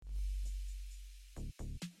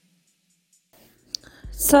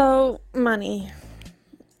So, money.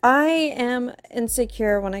 I am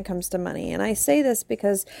insecure when it comes to money. And I say this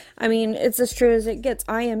because, it's as true as it gets.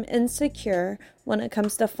 I am insecure when it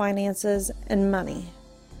comes to finances and money.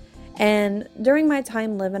 And during my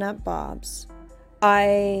time living at Bob's,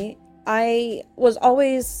 I was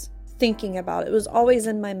always thinking about it. It was always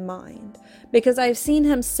in my mind because I've seen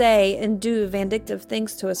him say and do vindictive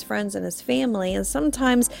things to his friends and his family. And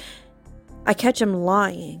sometimes I catch him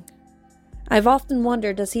lying. I've often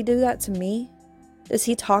wondered, does he do that to me? Does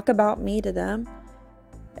he talk about me to them?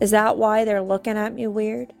 Is that why they're looking at me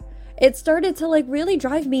weird? It started to really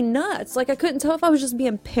drive me nuts. I couldn't tell if I was just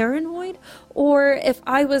being paranoid or if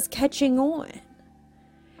I was catching on.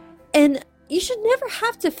 And you should never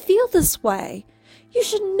have to feel this way. You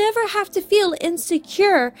should never have to feel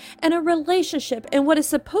insecure in a relationship and what is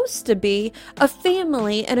supposed to be a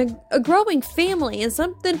family and a growing family and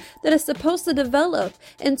something that is supposed to develop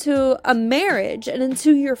into a marriage and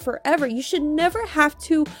into your forever. You should never have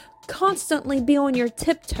to constantly be on your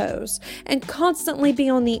tiptoes and constantly be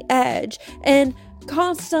on the edge and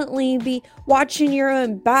constantly be watching your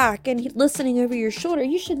own back and listening over your shoulder.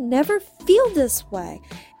 You should never feel this way.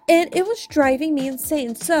 And it was driving me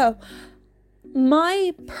insane. So,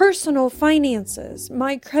 my personal finances,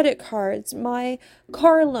 my credit cards, my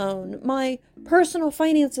car loan, my personal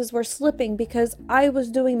finances were slipping because I was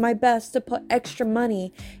doing my best to put extra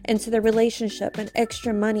money into the relationship and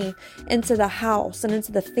extra money into the house and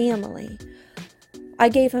into the family. I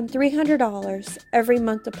gave him $300 every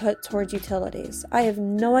month to put towards utilities. I have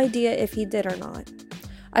no idea if he did or not.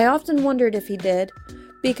 I often wondered if he did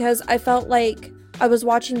because I felt like I was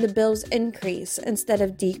watching the bills increase instead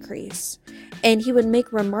of decrease. And he would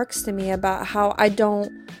make remarks to me about how I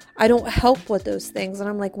don't help with those things. And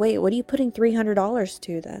I'm like, wait, what are you putting $300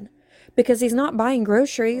 to then? Because he's not buying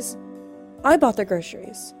groceries. I bought the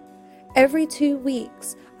groceries. Every 2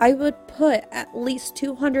 weeks, I would put at least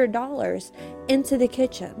 $200 into the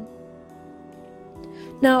kitchen.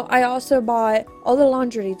 Now, I also bought all the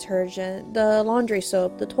laundry detergent, the laundry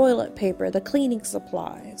soap, the toilet paper, the cleaning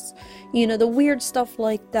supplies, the weird stuff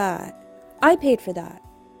like that. I paid for that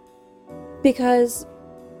because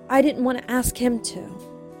I didn't want to ask him to.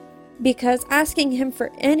 Because asking him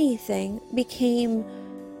for anything became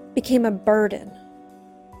a burden.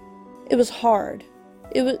 It was hard.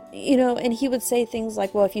 It was, and he would say things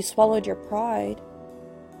like, well, if you swallowed your pride.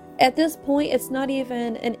 At this point, it's not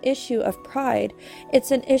even an issue of pride.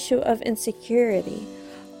 It's an issue of insecurity.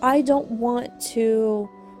 I don't want to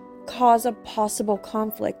cause a possible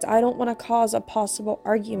conflict. I don't want to cause a possible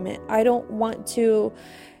argument. I don't want to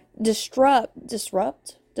disrupt.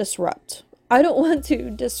 I don't want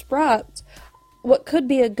to disrupt what could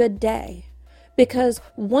be a good day. Because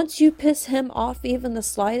once you piss him off even the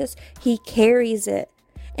slightest, he carries it.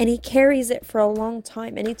 And he carries it for a long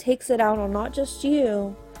time. And he takes it out on not just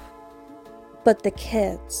you, but the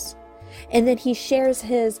kids. And then he shares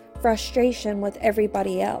his frustration with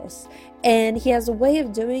everybody else. And he has a way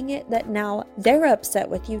of doing it that now they're upset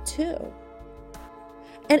with you too.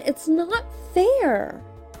 And it's not fair.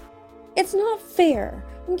 It's not fair.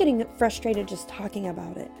 I'm getting frustrated just talking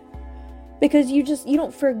about it. Because you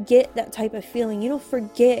don't forget that type of feeling. You don't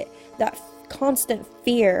forget that constant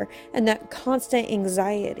fear and that constant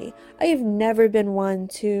anxiety. I have never been one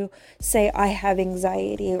to say I have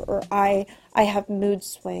anxiety or I have mood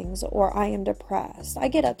swings or I am depressed. I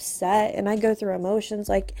get upset and I go through emotions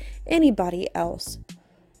like anybody else.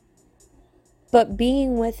 But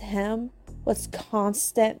being with him was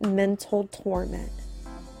constant mental torment.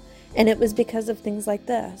 And it was because of things like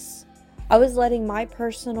this. I was letting my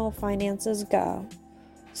personal finances go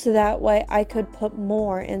so that way I could put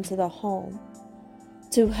more into the home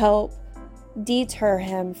to help deter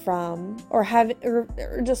him from or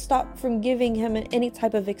just stop from giving him any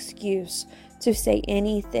type of excuse to say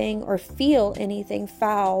anything or feel anything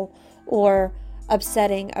foul or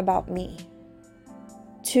upsetting about me.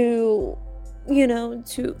 To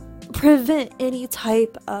prevent any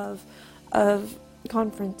type of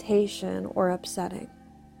confrontation or upsetting.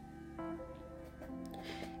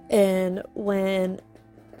 And when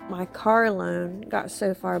my car loan got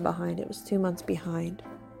so far behind, it was 2 months behind,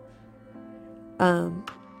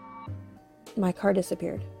 my car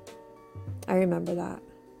disappeared. I remember that.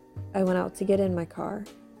 I went out to get in my car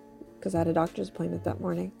because I had a doctor's appointment that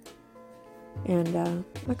morning. And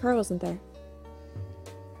my car wasn't there.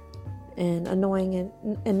 And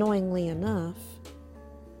annoyingly enough,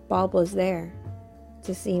 Bob was there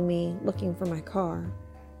to see me looking for my car.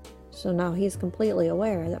 So now he's completely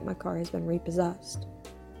aware that my car has been repossessed.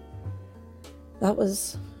 That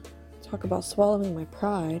was, talk about swallowing my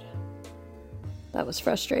pride. That was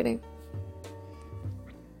frustrating.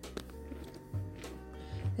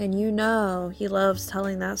 And he loves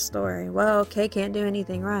telling that story. Well, Kay can't do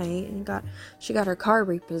anything right, and she got her car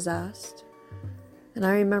repossessed. And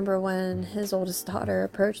I remember when his oldest daughter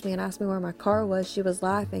approached me and asked me where my car was, she was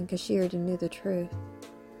laughing because she already knew the truth.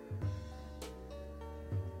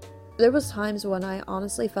 There was times when I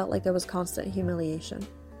honestly felt like there was constant humiliation.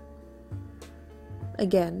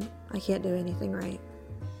 Again, I can't do anything right.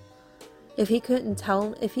 If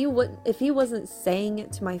he wasn't saying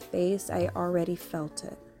it to my face, I already felt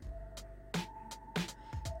it.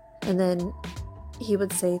 And then he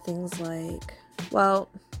would say things like, well,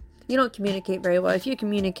 you don't communicate very well. If you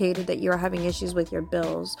communicated that you were having issues with your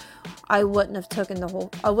bills, I wouldn't have taken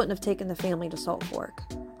the family to Salt Fork.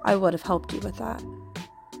 I would have helped you with that.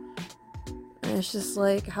 And it's just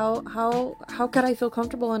like, how could I feel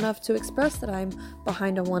comfortable enough to express that I'm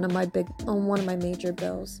behind on one of my major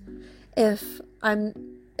bills? If I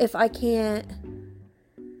can't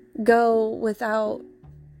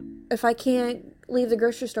leave the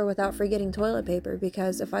grocery store without forgetting toilet paper,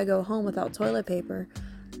 because if I go home without toilet paper,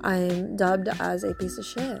 I'm dubbed as a piece of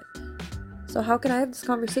shit. So how can I have this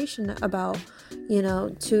conversation about,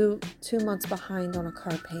 2 months behind on a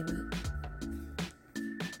car payment?